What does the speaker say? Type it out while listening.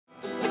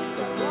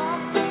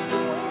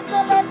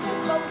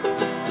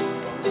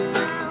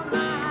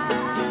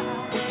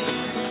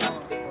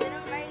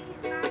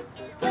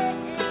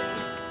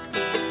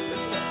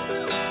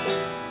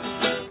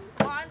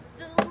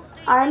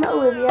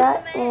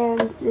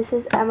This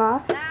is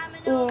Emma,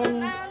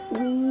 and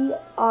we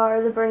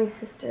are the Burney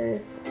Sisters.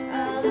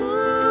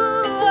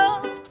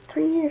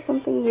 3 or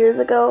something years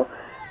ago,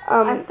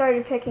 I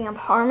started picking up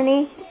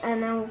harmony,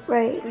 and then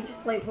right. we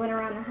just like went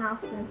around the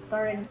house and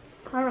started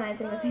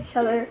harmonizing with each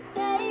other.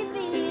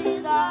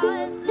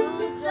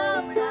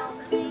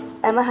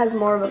 Emma has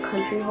more of a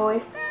country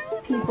voice.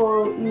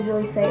 People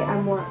usually say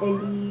I'm more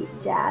indie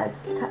jazz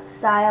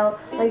style.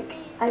 Like,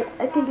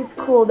 I think it's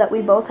cool that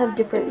we both have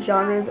different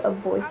genres of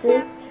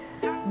voices,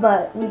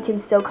 but we can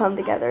still come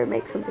together and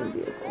make something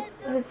beautiful.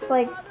 It's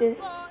like this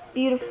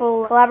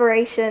beautiful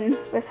collaboration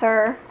with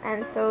her,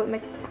 and so it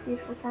makes this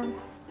beautiful sound.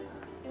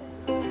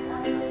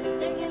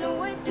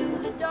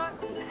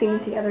 Singing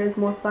together is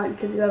more fun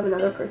because you have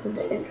another person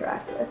to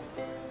interact with.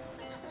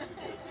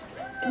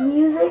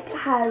 Music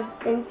has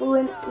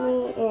influenced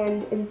me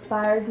and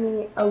inspired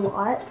me a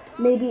lot.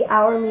 Maybe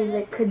our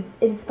music could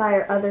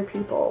inspire other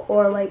people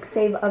or like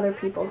save other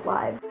people's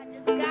lives.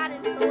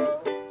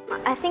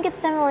 I think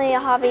it's definitely a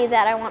hobby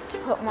that I want to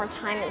put more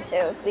time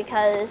into,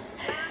 because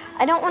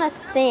I don't want to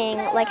sing,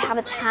 like have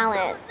a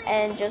talent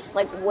and just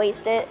like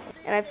waste it.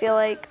 And I feel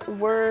like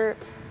we're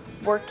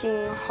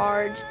working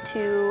hard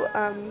to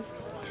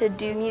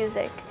do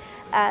music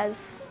as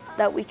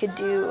that we could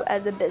do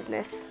as a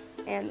business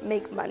and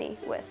make money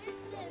with.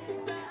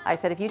 I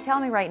said, if you tell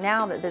me right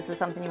now that this is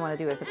something you want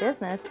to do as a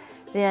business,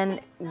 then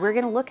we're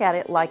going to look at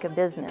it like a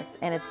business,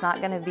 and it's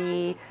not going to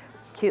be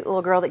cute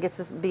little girl that gets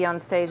to be on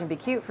stage and be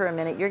cute for a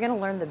minute. You're going to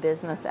learn the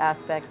business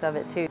aspects of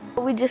it too.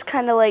 We just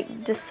kind of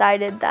like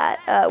decided that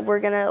we're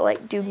going to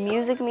like do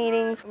music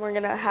meetings. We're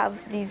going to have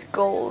these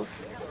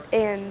goals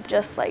and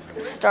just like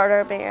start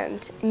our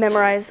band,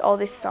 memorize all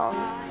these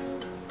songs.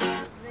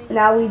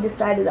 Now we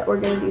decided that we're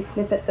going to do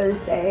Snippet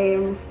Thursday,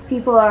 and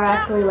people are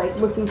actually like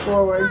looking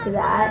forward to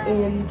that,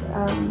 and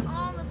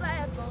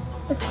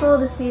it's cool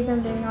to see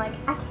them being like,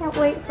 I can't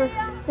wait for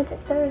Snippet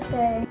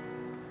Thursday.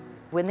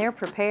 When they're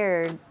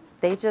prepared,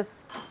 they just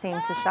seem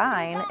to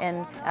shine,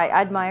 and I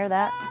admire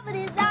that.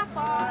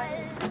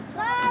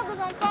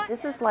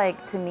 This is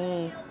like, to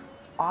me,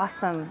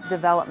 awesome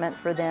development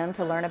for them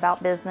to learn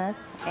about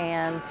business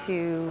and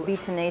to be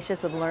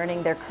tenacious with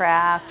learning their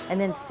craft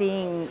and then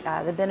seeing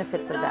the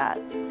benefits of that.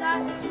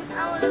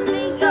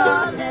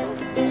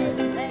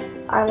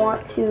 I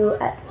want to,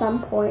 at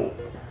some point,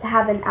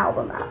 have an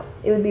album out.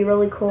 It would be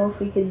really cool if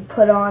we could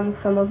put on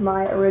some of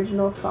my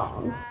original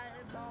songs.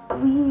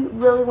 We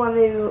really want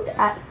to,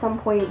 at some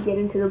point, get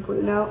into the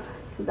Blue Note,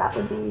 because that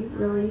would be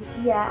really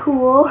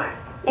cool.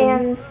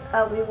 And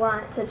we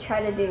want to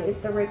try to do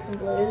the Roots and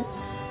Blues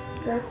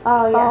this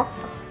fall. Yeah.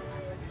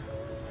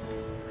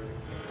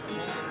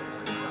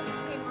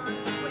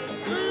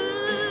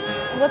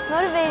 What's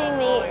motivating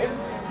me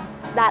is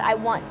that I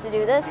want to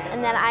do this,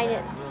 and that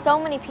so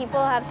many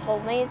people have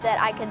told me that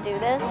I could do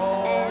this,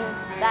 and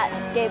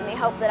that gave me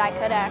hope that I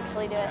could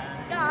actually do it.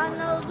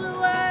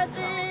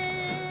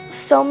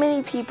 So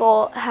many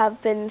people have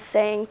been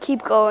saying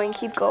keep going,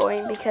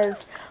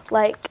 because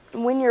like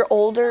when you're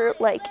older,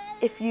 like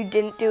if you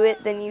didn't do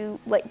it, then you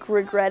like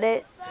regret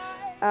it,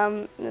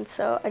 and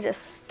so I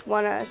just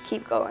want to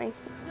keep going.